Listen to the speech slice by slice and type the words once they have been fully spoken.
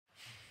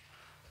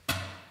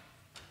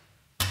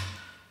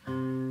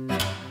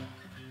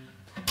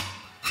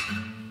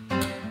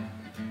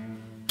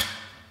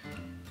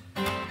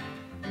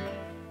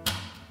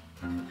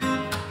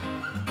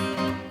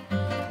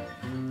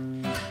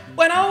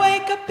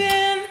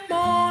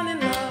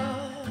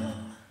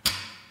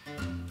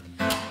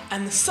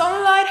the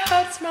sunlight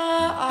hurts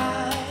my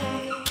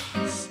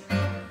eyes.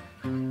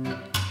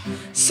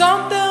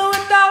 Something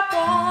without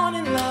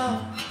wanting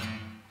love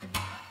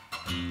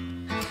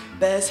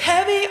bears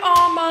heavy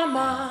on my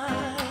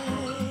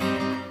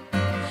mind.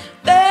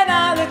 Then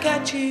I look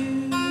at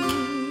you,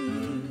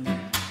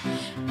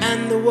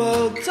 and the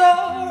world's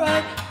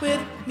alright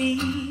with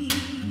me.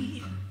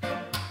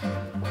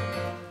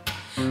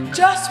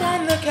 Just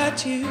one look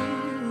at you,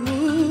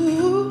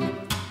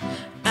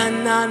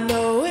 and I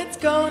know it's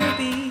gonna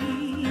be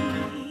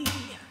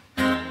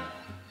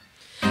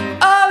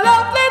a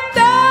lovely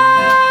day.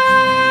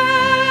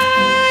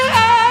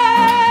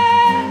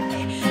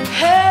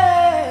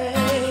 Hey,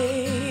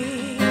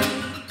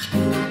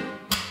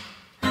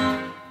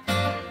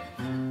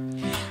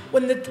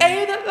 when the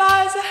day that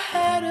lies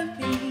ahead of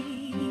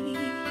me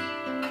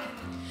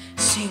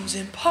seems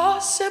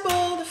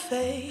impossible to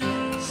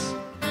face,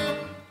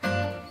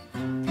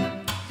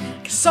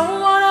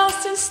 someone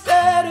else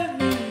instead of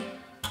me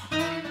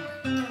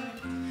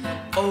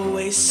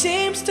always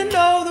seems to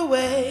know the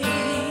way.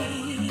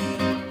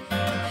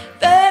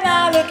 Then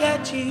I look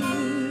at you,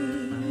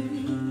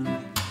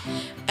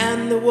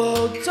 and the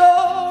world's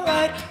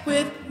alright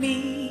with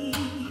me.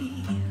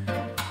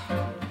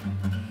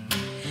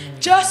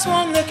 Just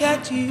one look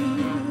at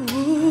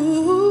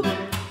you,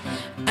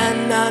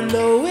 and I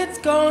know it's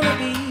gonna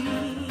be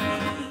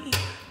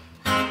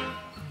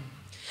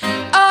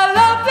a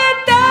lovely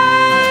day.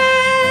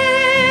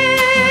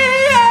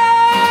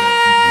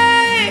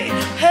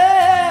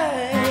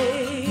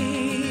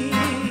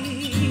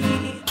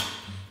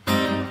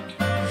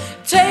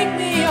 Take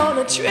me on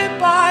a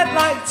trip I'd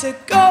like to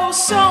go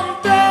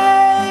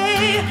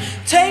someday.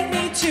 Take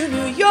me to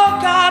New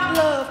York, I'd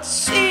love to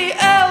see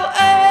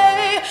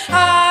LA.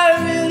 I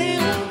really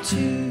want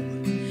to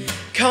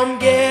come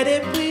get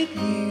it with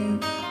you.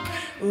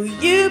 Will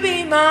you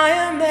be my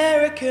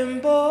American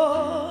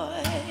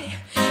boy?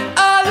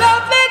 A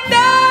lovely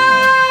day.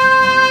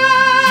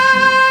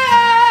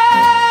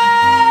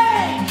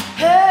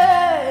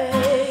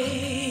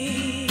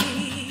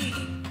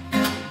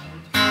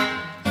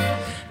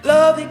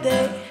 Lovely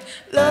day,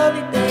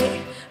 lovely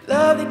day,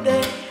 lovely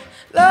day,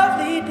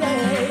 lovely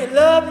day,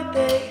 lovely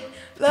day,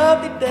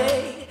 lovely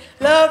day,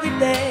 lovely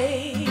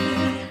day,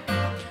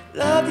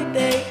 lovely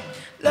day,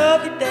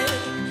 lovely day,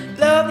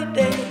 lovely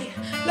day,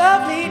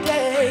 lovely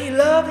day,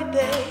 lovely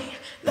day,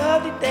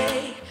 lovely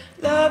day,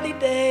 lovely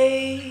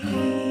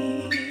day.